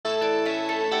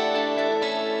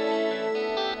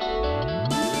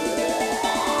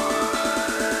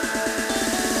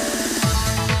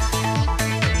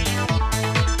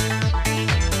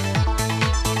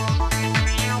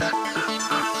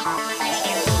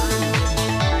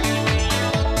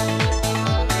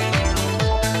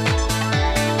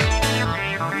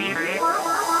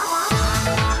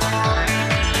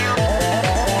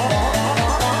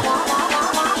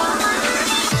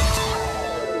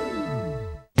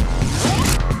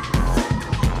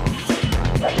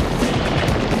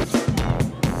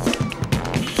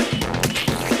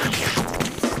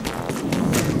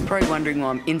wondering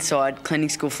why I'm inside cleaning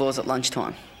school floors at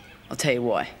lunchtime. I'll tell you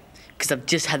why. Because I've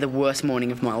just had the worst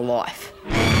morning of my life.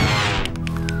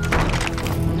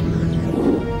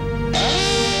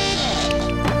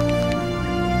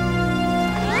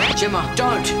 Jemma,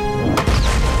 don't!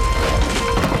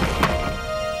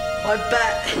 My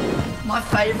bat. My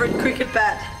favourite cricket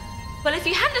bat. Well, if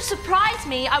you hadn't surprised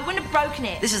me, I wouldn't have broken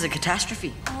it. This is a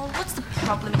catastrophe. Oh, what's the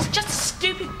problem? It's just a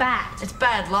stupid bat. It's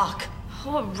bad luck.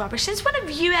 Oh, rubbish. Since when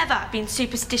have you ever been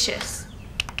superstitious?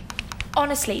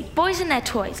 Honestly, boys and their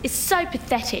toys is so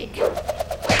pathetic.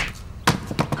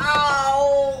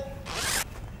 Ow!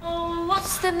 Oh,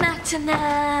 what's the matter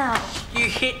now? You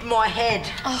hit my head.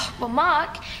 Oh, well,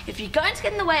 Mark, if you're going to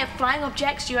get in the way of flying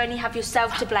objects, you only have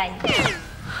yourself to blame.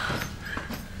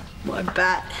 My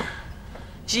bat.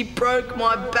 She broke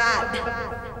my bat.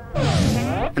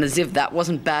 And as if that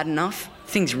wasn't bad enough,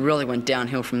 things really went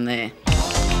downhill from there.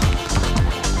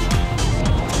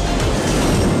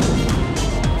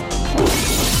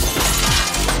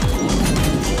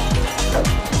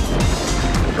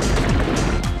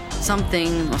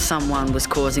 Something or someone was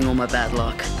causing all my bad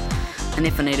luck. And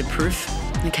if I needed proof,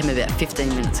 it came about 15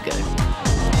 minutes ago.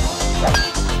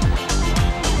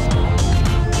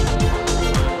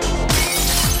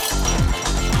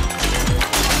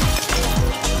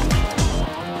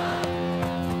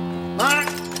 Mark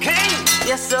King!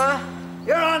 Yes, sir?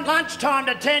 You're on lunchtime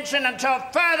detention until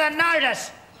further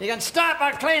notice. You can start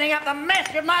by cleaning up the mess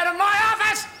you've made of my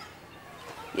office!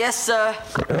 Yes, sir.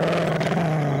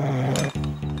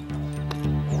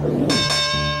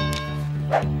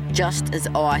 Just as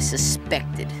I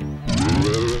suspected.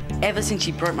 Ever since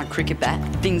she broke my cricket bat,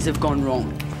 things have gone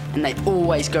wrong. And they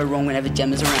always go wrong whenever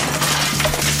Jemma's around.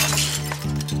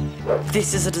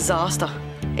 This is a disaster.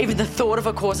 Even the thought of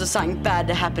her causes something bad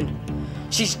to happen.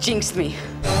 She's jinxed me.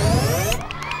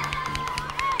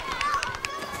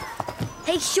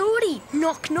 Hey, Shorty,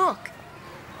 knock, knock.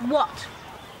 What?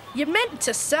 You meant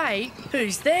to say,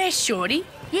 who's there, Shorty?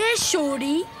 Yeah,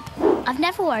 Shorty. I've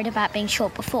never worried about being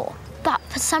short before, but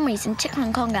for some reason Chicken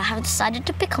and Conga have decided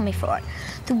to pick on me for it.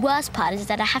 The worst part is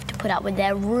that I have to put up with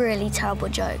their really terrible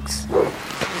jokes.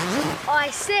 I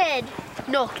said,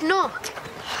 knock, knock.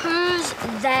 Who's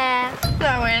there?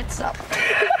 No answer.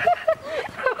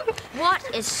 What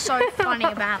is so funny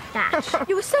about that?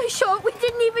 You were so short we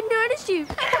didn't even notice you.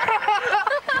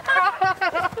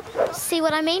 See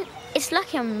what I mean? It's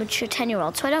lucky I'm a mature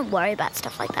 10-year-old, so I don't worry about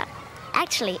stuff like that.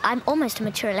 Actually, I'm almost a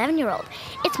mature 11-year-old.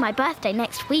 It's my birthday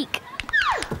next week.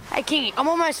 Hey, Kingy, I'm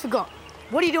almost forgot.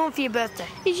 What are you doing for your birthday?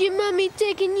 Is your mummy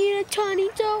taking you to Tiny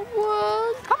Tot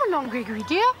World? Come along, Gregory,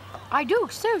 dear. I do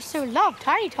so love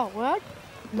Tiny Tot World.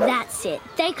 That's it.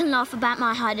 They can laugh about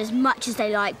my height as much as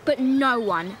they like, but no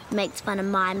one makes fun of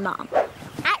my mum.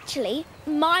 Actually,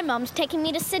 my mum's taking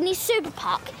me to Sydney Super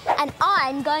Park, and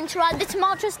I'm going to ride the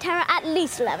tumultuous terror at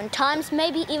least 11 times,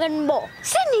 maybe even more.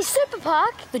 Sydney Super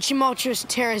Park? The tumultuous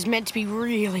terror is meant to be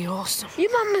really awesome.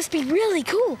 Your mum must be really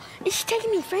cool. Is she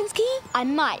taking me friends, Key? I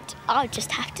might. I'll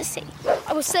just have to see.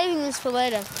 I was saving this for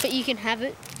later, but you can have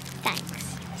it.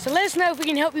 Thanks. So let us know if we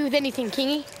can help you with anything,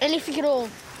 Kingy. Anything at all.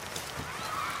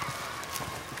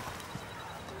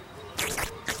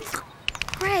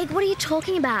 Greg, what are you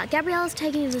talking about? Gabriella's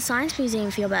taking you to the Science Museum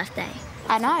for your birthday.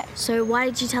 I know. So why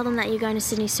did you tell them that you're going to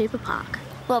Sydney Super Park?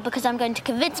 Well, because I'm going to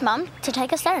convince Mum to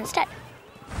take us there instead.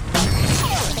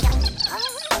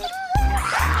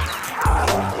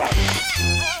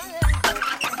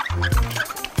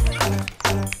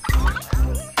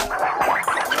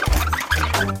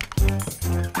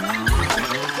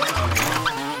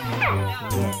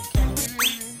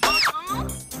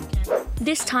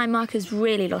 This time Mark has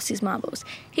really lost his marbles.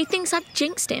 He thinks I've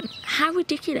jinxed him. How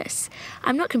ridiculous.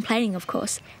 I'm not complaining, of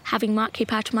course. Having Mark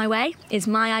keep out of my way is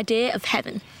my idea of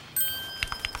heaven.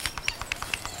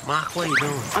 Mark, what are you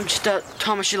doing? I'm just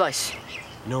tying my shoelace.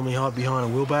 You normally hide behind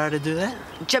a wheelbarrow to do that?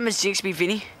 Jemma's jinxed me,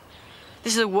 Vinny.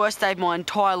 This is the worst day of my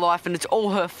entire life, and it's all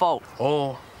her fault.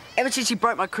 Oh, Ever since she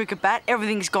broke my cricket bat,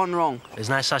 everything's gone wrong. there's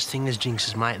no such thing as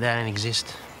jinxes, mate. They don't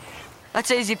exist.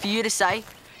 That's easy for you to say.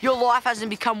 Your life hasn't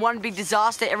become one big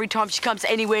disaster every time she comes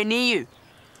anywhere near you.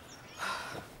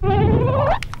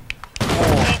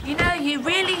 You know, you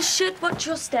really should watch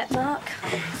your step, Mark.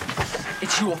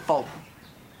 It's your fault.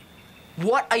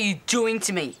 What are you doing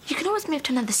to me? You can always move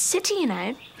to another city, you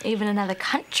know, even another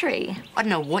country. I don't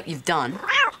know what you've done,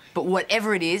 but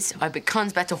whatever it is, I hope it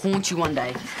comes back to haunt you one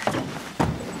day.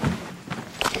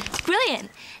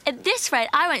 Brilliant. At this rate,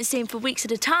 I won't see him for weeks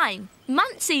at a time.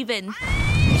 Months even.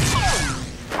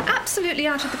 Absolutely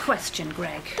out of the question,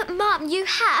 Greg. But, Mum, you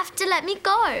have to let me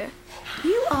go.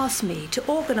 You asked me to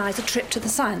organise a trip to the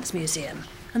Science Museum.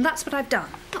 and that's what I've done.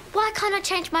 But why can't I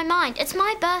change my mind? It's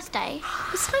my birthday.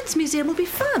 The Science Museum will be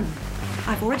fun.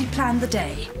 I've already planned the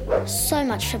day. So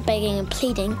much for begging and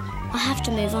pleading. I have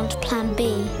to move on to plan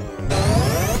B.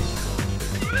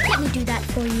 Let me do that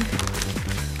for you.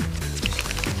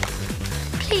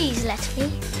 Please let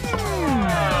me.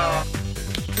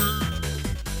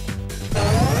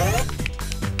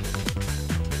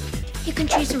 You can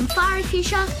choose from Fiery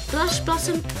Fuchsia, Blush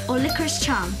Blossom, or Licorice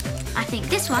Charm. I think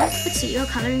this one would suit your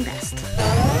colouring best.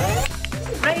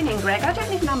 It's raining, Greg. I don't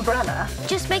need an umbrella.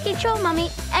 Just making sure, Mummy.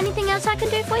 Anything else I can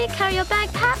do for you? Carry your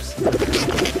bag, perhaps?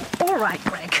 All right,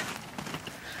 Greg.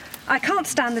 I can't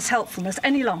stand this helpfulness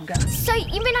any longer. So,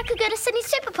 you mean I could go to Sydney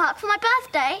Super Park for my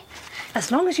birthday?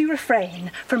 As long as you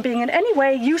refrain from being in any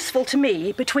way useful to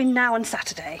me between now and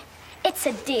Saturday. It's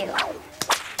a deal.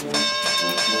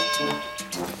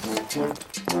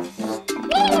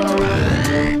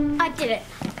 I did it.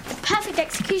 The perfect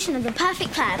execution of the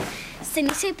perfect plan.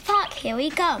 Sydney Super Park, here we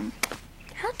come.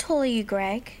 How tall are you,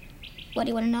 Greg? What do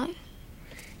you want to know?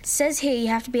 It says here you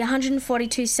have to be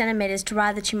 142 centimetres to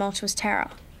ride the Tumultuous Terror.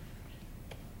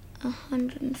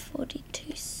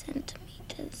 142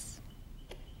 centimetres.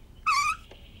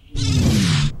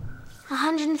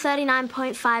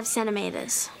 139.5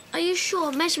 centimetres. Are you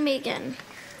sure? Measure me again.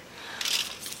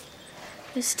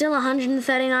 It's still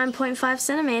 139.5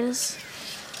 centimetres.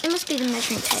 It must be the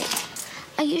measuring tape.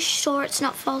 Are you sure it's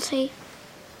not faulty?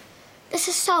 This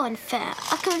is so unfair.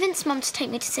 I convinced Mum to take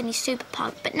me to Sydney Super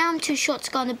Park, but now I'm too short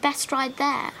to go on the best ride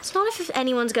there. It's not if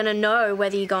anyone's going to know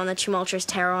whether you go on the Tumultuous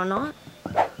Terror or not.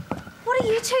 What are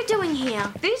you two doing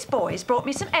here? These boys brought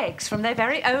me some eggs from their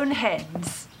very own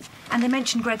hens. And they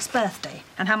mentioned Greg's birthday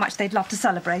and how much they'd love to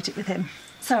celebrate it with him.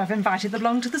 So I've invited them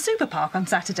along to the Super Park on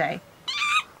Saturday.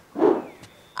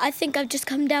 I think I've just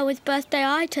come down with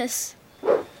birthday-itis.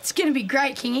 It's going to be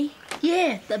great, Kingy.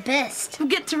 Yeah, the best. We'll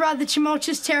get to ride the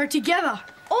Tumultuous Terror together.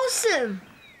 Awesome.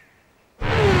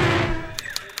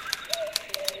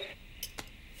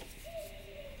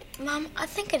 Mum, I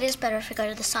think it is better if we go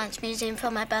to the Science Museum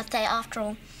for my birthday after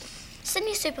all.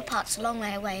 Sydney Super Park's a long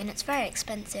way away and it's very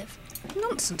expensive.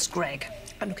 Nonsense, Greg.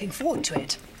 I'm looking forward to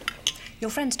it. Your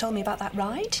friends told me about that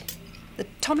ride. The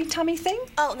Tommy Tummy thing.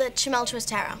 Oh, the Tumultuous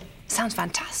Terror. Sounds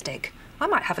fantastic. I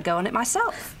might have a go on it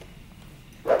myself.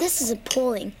 This is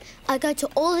appalling. I go to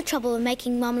all the trouble of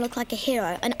making Mum look like a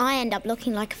hero and I end up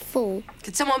looking like a fool.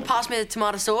 Could someone pass me the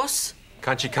tomato sauce?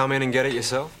 Can't you come in and get it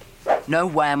yourself? No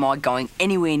way am I going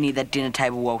anywhere near that dinner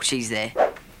table while she's there.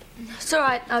 It's all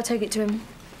right, I'll take it to him.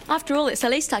 After all, it's the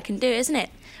least I can do, isn't it?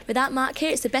 Without Mark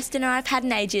here, it's the best dinner I've had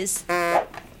in ages.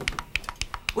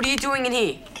 What are you doing in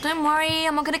here? Don't worry,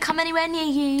 I'm not going to come anywhere near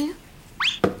you.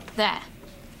 There.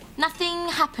 Nothing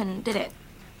happened, did it?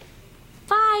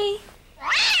 Bye.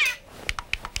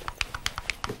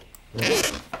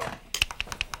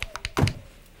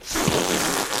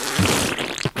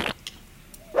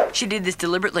 She did this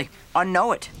deliberately. I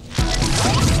know it.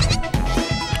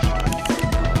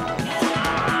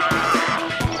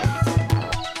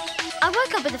 I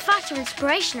woke up with a flash of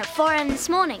inspiration at 4 a.m. this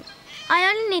morning. I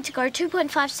only need to grow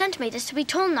 2.5 centimetres to be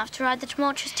tall enough to ride the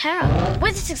Tumultuous Terror.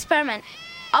 With this experiment,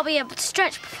 I'll be able to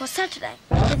stretch before Saturday.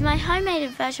 With my homemade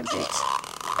inversion boots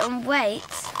and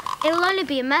weights, it'll only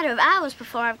be a matter of hours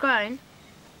before I've grown.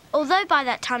 Although by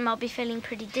that time I'll be feeling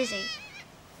pretty dizzy.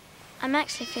 I'm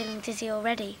actually feeling dizzy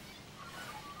already.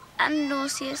 And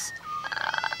nauseous.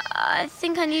 I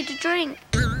think I need a drink.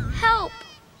 Help!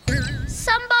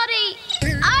 Somebody!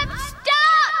 I'm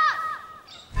stuck!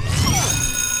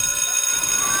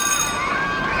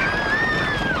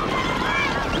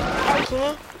 Hey,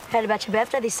 Kingy. Heard about your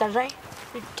birthday this Saturday?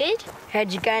 You did?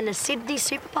 Heard you going to Sydney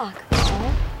Super Park.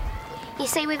 You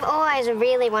see, we've always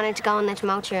really wanted to go on the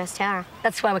Tumultuous Terror.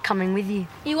 That's why we're coming with you.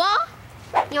 You are?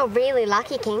 You're really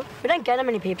lucky, King. We don't go to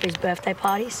many people's birthday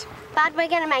parties. But we're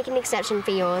going to make an exception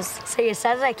for yours. See you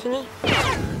Saturday, Kingy.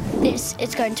 This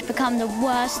is going to become the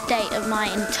worst day of my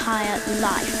entire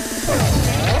life.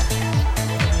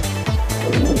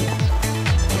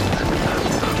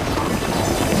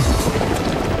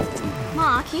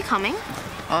 Mark, are you coming?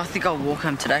 Oh, I think I'll walk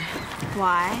home today.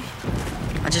 Why?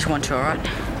 I just want to, all right?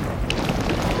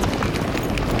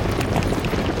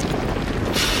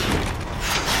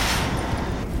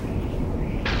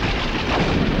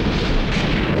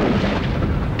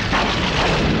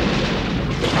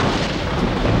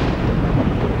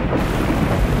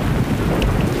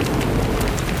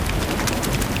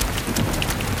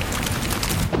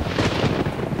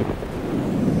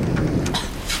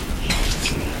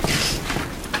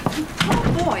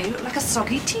 Oh boy, you look like a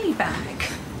soggy tea bag.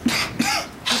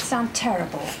 You sound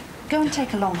terrible. Go and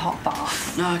take a long hot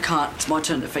bath. No, I can't. It's my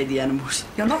turn to feed the animals.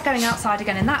 You're not going outside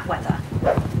again in that weather.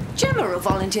 Jemma will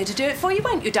volunteer to do it for you,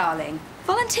 won't you, darling?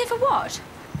 Volunteer for what?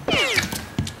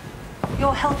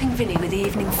 You're helping Vinny with the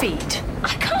evening feed.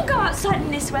 I can't go outside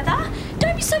in this weather.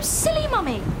 Don't be so silly,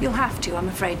 Mummy. You'll have to, I'm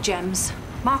afraid, Jems.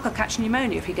 Mark will catch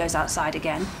pneumonia if he goes outside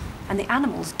again, and the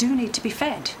animals do need to be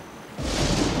fed.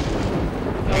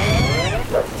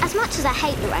 As much as I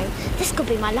hate the rain, this could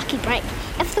be my lucky break.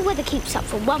 If the weather keeps up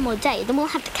for one more day, then we'll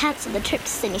have to cancel the trip to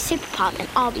Sydney Super Park and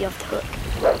I'll be off the hook.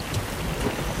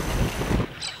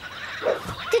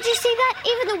 Did you see that?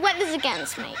 Even the weather's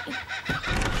against me.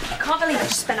 I can't believe I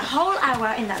just spent a whole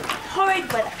hour in that horrid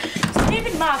weather.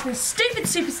 Stupid Mark and stupid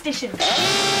superstition.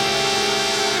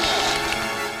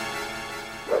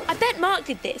 I bet Mark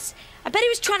did this. I bet he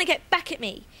was trying to get back at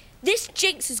me. This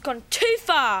jinx has gone too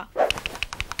far.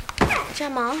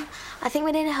 Jemma, I think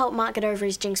we need to help Mark get over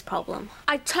his jinx problem.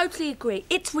 I totally agree.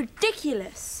 It's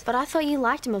ridiculous. But I thought you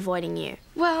liked him avoiding you.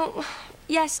 Well,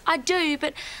 yes, I do,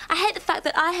 but I hate the fact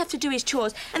that I have to do his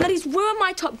chores and that he's ruined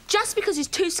my top just because he's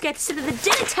too scared to sit at the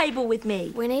dinner table with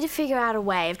me. We need to figure out a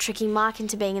way of tricking Mark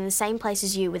into being in the same place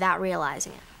as you without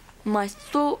realising it. My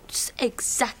thoughts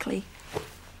exactly.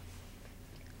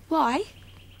 Why?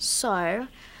 So,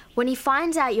 when he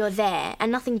finds out you're there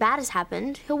and nothing bad has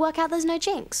happened, he'll work out there's no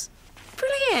jinx.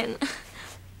 Brilliant.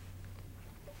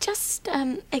 Just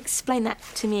explain that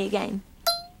to me again,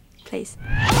 please.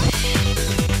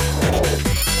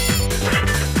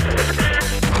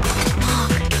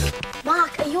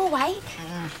 Mark, are you awake?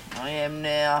 I am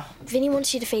now. Vinny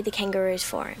wants you to feed the kangaroos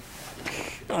for him.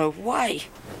 No way.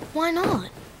 Why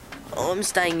not? I'm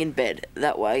staying in bed.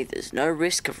 That way there's no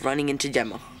risk of running into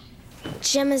Jemma.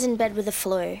 Gemma's in bed with the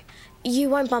flu. You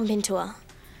won't bump into her.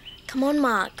 Come on,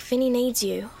 Mark. Vinny needs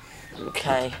you.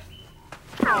 Okay.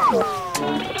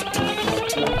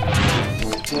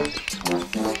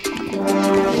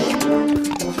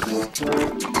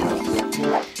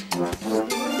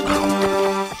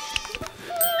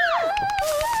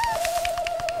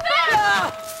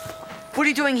 What are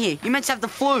you doing here? You meant to have the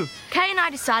flu. Kay and I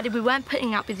decided we weren't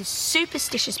putting up with this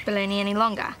superstitious baloney any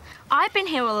longer. I've been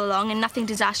here all along and nothing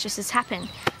disastrous has happened.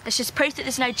 That's just proof that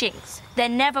there's no jinx. There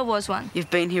never was one. You've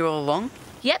been here all along?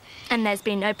 Yep, and there's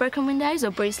been no broken windows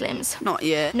or bruised limbs. Not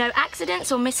yet. No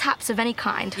accidents or mishaps of any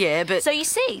kind. Yeah, but... So you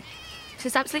see,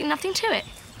 there's absolutely nothing to it.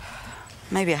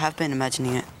 Maybe I have been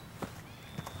imagining it.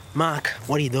 Mark,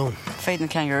 what are you doing? Feeding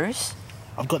the kangaroos.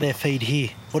 I've got their feed here.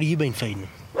 What have you been feeding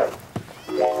them?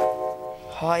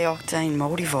 High-octane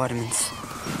multivitamins.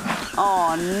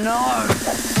 Oh, no!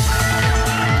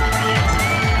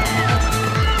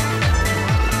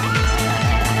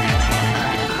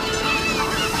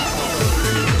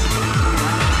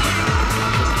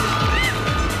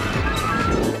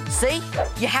 See?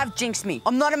 You have jinxed me.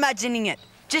 I'm not imagining it.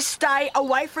 Just stay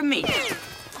away from me.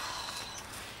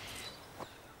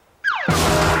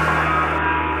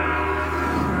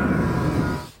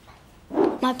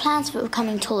 My plans for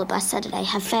becoming taller by Saturday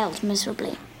have failed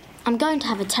miserably. I'm going to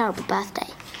have a terrible birthday.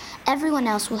 Everyone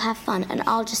else will have fun and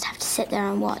I'll just have to sit there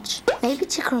and watch. Maybe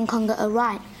Chika and Conga are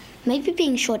right. Maybe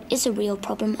being short is a real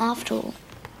problem after all.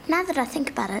 Now that I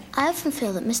think about it, I often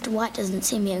feel that Mr. White doesn't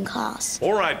see me in class.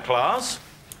 All right, class.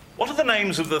 What are the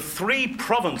names of the 3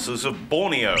 provinces of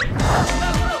Borneo?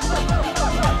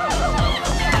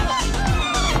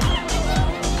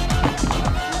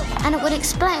 And it would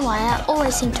explain why I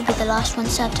always seem to be the last one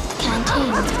served at the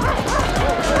canteen.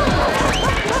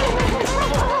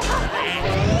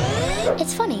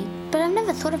 It's funny, but I've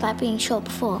never thought about being short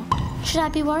before. Should I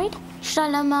be worried? Should I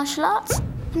learn martial arts?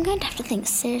 I'm going to have to think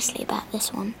seriously about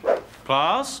this one.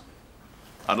 Class,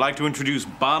 I'd like to introduce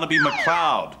Barnaby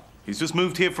McLeod. He's just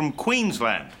moved here from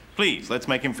Queensland. Please, let's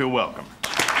make him feel welcome.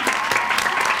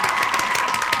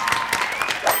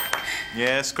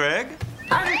 Yes, Greg?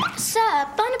 Sir,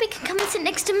 Barnaby can come and sit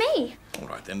next to me. All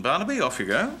right then, Barnaby, off you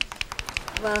go.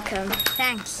 Welcome.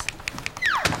 Thanks.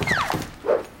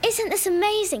 Isn't this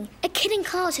amazing? A kid in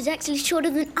class who's actually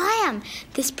shorter than I am.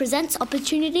 This presents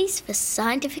opportunities for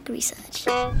scientific research.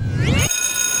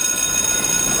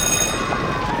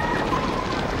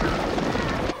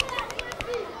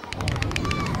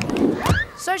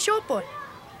 So, short boy,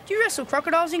 do you wrestle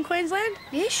crocodiles in Queensland?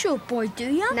 Yeah, short boy, do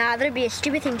ya? Nah, that'd be a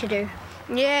stupid thing to do.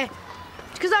 Yeah.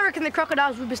 Because I reckon the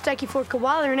crocodiles would mistake you for a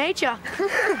koala and eat ya.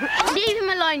 Leave him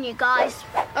alone, you guys.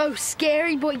 Oh,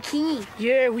 scary boy Kingy.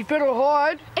 Yeah, we better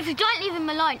hide. If you don't leave him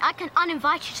alone, I can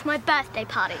uninvite you to my birthday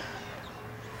party.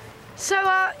 So,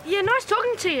 yeah, nice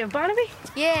talking to you, Barnaby.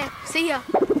 Yeah, see ya.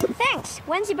 Thanks.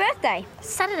 When's your birthday?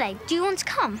 Saturday. Do you want to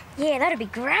come? Yeah, that'd be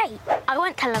great. I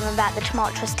won't tell him about the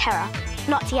tumultuous terror.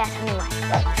 Not yet, anyway.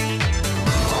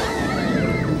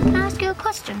 Can I ask you a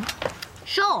question?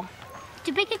 Sure.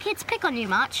 Do bigger kids pick on you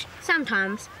much?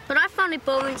 Sometimes. But I find it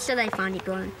boring, so they find it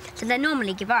boring. So they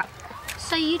normally give up.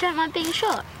 So you don't like being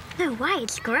short? No way,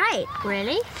 it's great.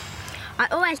 Really? I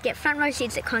always get front row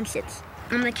seats at concerts.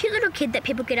 I'm the cute little kid that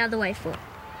people get out of the way for.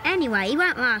 Anyway, it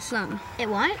won't last long. It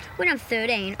won't? When I'm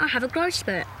 13, I'll have a growth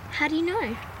spurt. How do you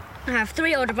know? I have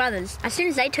 3 older brothers. As soon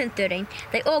as they turn 13,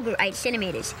 they all grew 8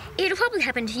 centimetres. It'll probably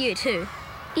happen to you too.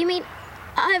 You mean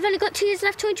I've only got 2 years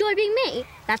left to enjoy being me?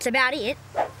 That's about it.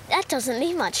 That doesn't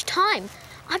leave much time.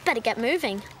 I'd better get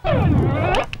moving.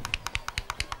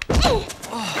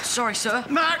 Oh, sorry, sir.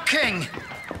 Mark King!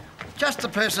 Just the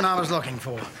person I was looking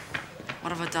for.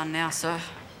 What have I done now, sir?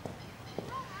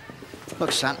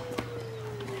 Look, son.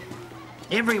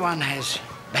 Everyone has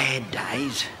bad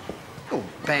days or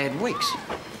bad weeks.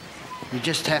 You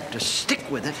just have to stick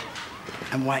with it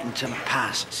and wait until it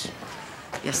passes.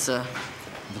 Yes, sir.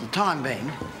 For the time being,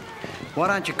 why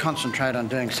don't you concentrate on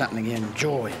doing something you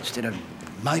enjoy instead of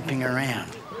moping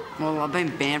around? Well, I've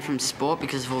been banned from sport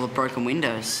because of all the broken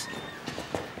windows.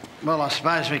 Well, I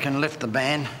suppose we can lift the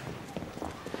ban.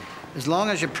 As long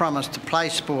as you promise to play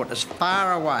sport as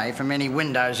far away from any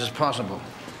windows as possible.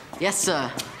 Yes, sir.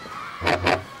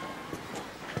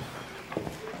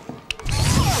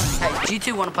 Hey, do you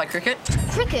two want to play cricket?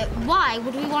 Cricket? Why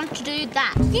would we want to do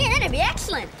that? Yeah, that'd be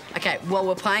excellent. Okay, well,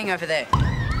 we're playing over there.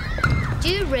 Do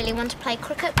you really want to play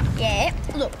cricket? Yeah.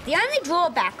 Look, the only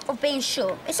drawback of being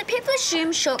short is that people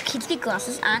assume short kids with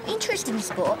glasses aren't interested in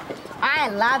sport. I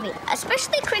love it,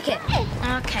 especially cricket.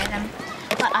 Okay, then.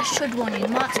 But I should warn you,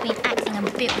 Mark's been acting a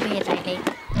bit weird lately.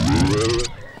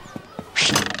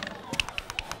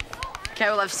 Okay,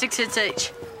 we'll have 6 hits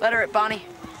each. Let her hit, Barney.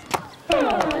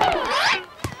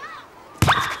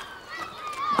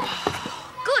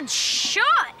 Good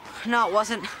shot! No, it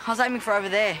wasn't. I was aiming for over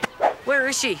there. Where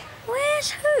is she?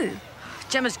 Where's who?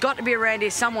 Gemma's got to be around here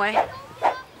somewhere.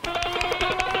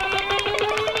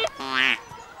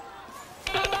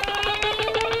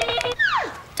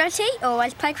 Does he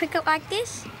always play cricket like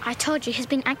this? I told you, he's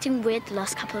been acting weird the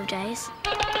last couple of days.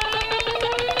 I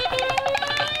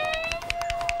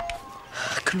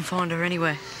couldn't find her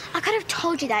anywhere. I could have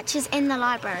told you that. She's in the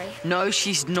library. No,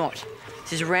 she's not.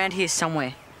 She's around here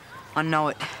somewhere. I know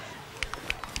it.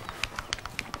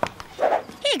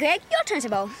 Here, Greg, your turn to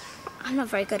bowl. I'm not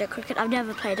very good at cricket. I've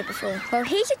never played it before. Well,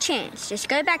 here's your chance. Just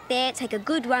go back there, take a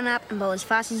good run up and bowl as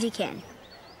fast as you can.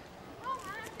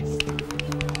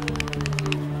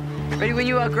 Ready when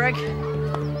you are, Greg.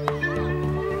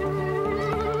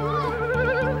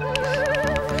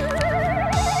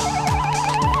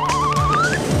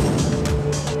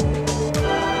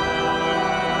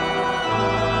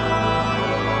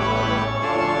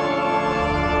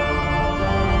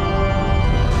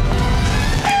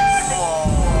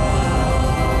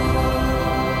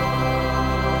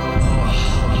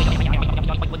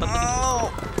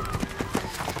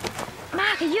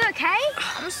 Mark, are you okay?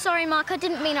 I'm sorry, Mark. I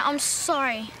didn't mean it. I'm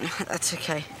sorry. That's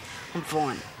okay. I'm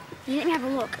fine. Let me have a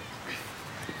look.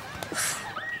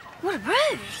 What a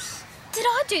bruise. Did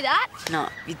I do that? No,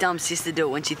 your dumb sister did it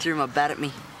when she threw my bat at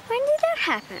me. When did that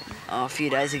happen? Oh, a few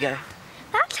days ago.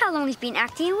 That's how long he's been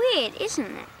acting weird, isn't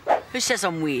it? Who says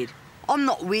I'm weird? I'm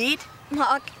not weird.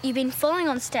 Mark, you've been falling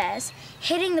on stairs,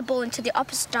 hitting the ball into the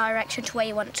opposite direction to where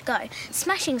you want it to go,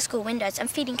 smashing school windows and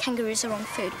feeding kangaroos the wrong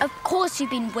food. Of course you've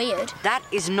been weird. That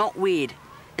is not weird.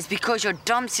 It's because your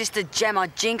dumb sister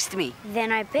Jemma jinxed me.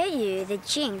 Then I bet you the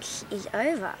jinx is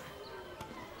over.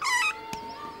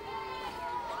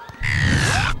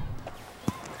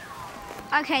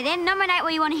 Okay, then nominate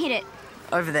where you want to hit it.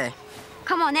 Over there.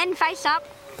 Come on, then, face up.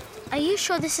 Are you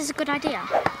sure this is a good idea?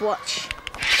 Watch.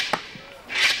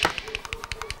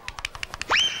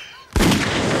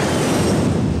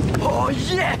 Oh,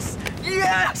 yes!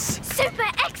 Yes! Super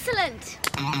excellent!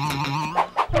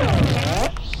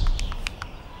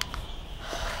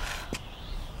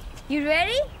 You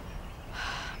ready?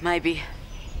 Maybe.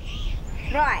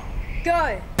 Right,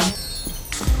 go.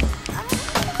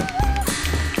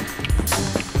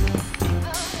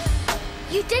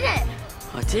 You did it!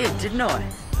 I did, didn't I?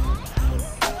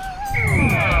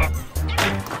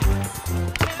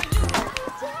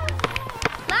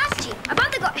 Last year, my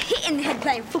brother got hit in the head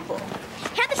playing football.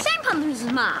 He had the same problems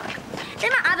as Mark.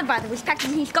 Then my other brother was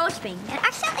practicing his golf swing and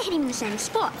accidentally hit him in the same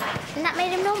spot. And that made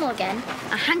him normal again?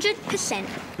 100%.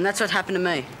 And that's what happened to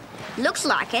me. Looks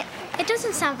like it. It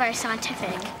doesn't sound very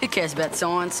scientific. Who cares about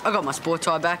science? I got my sport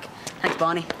tie back. Thanks,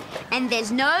 Barney. And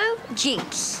there's no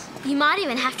jinx. You might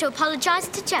even have to apologise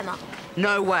to Jemma.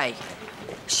 No way.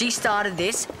 She started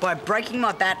this by breaking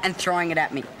my bat and throwing it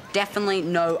at me. Definitely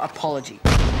no apology.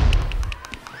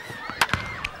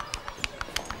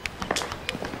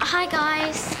 Hi,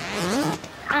 guys.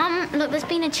 Look, there's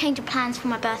been a change of plans for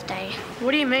my birthday.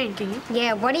 What do you mean, Kingy?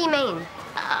 Yeah, what do you mean?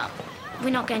 We're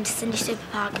not going to Cindy Super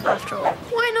Park after all.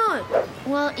 Why not?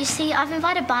 Well, you see, I've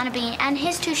invited Barnaby and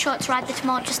his two shorts ride the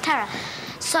Tumultuous Terror.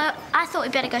 So I thought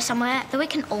we'd better go somewhere that we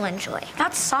can all enjoy.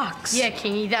 That sucks. Yeah,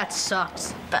 Kingy, that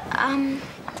sucks. But,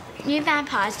 New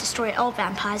Vampires Destroy Old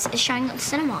Vampires is showing at the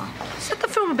cinema. Is that the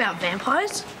film about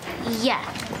vampires? Yeah.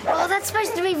 Oh, that's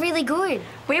supposed to be really good.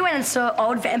 We went and saw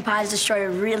old vampires destroy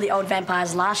really old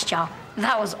vampires last year.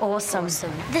 That was awesome.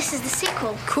 This is the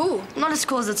sequel. Cool. Not as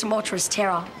cool as the Tumultuous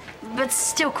Terror, but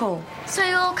still cool. So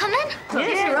you all come in?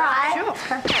 Yeah, right.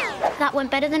 Sure. That went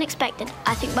better than expected.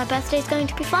 I think my birthday's going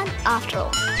to be fun after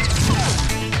all.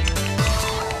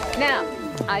 Now,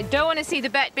 I don't want to see the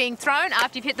bat being thrown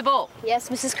after you've hit the ball. Yes,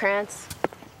 Mrs. Krantz.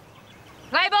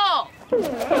 Play ball!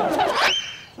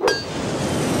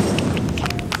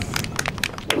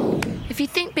 If you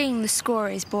think being the scorer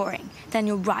is boring, then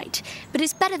you're right. But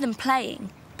it's better than playing.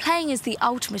 Playing is the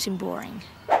ultimate in boring.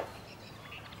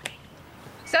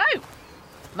 So,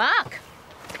 Mark,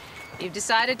 you've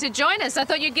decided to join us. I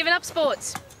thought you'd given up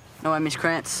sports. No way, Miss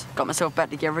Krantz. Got myself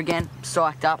back together again,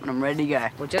 psyched up, and I'm ready to go.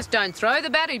 Well, just don't throw the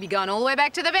bat or you'll be going all the way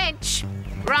back to the bench.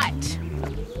 Right.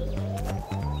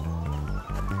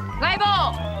 Play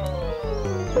ball!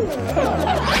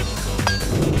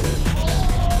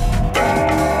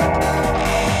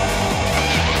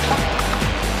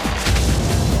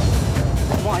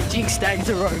 My Jinxed days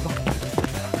are over.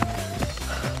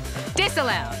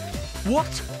 Disallowed.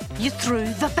 What? You threw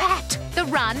the bat? The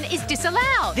run is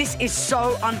disallowed. This is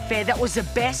so unfair. That was the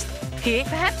best hit.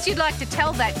 Perhaps you'd like to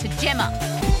tell that to Jemma.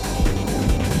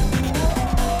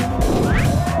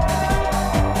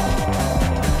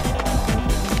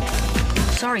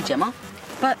 Sorry, Jemma,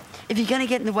 but if you're going to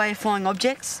get in the way of flying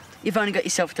objects, you've only got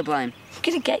yourself to blame. I'm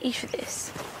going to get you for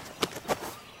this.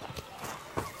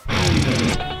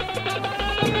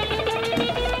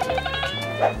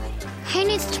 Who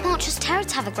needs the Tumultuous Terror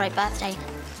to have a great birthday?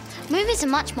 Movies are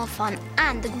much more fun,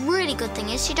 and the really good thing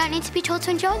is you don't need to be taught to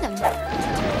enjoy them.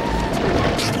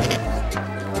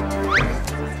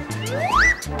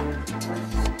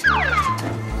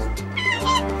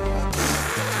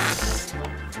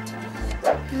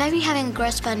 Maybe having a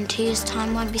growth spurt in 2 years'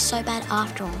 time won't be so bad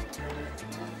after all.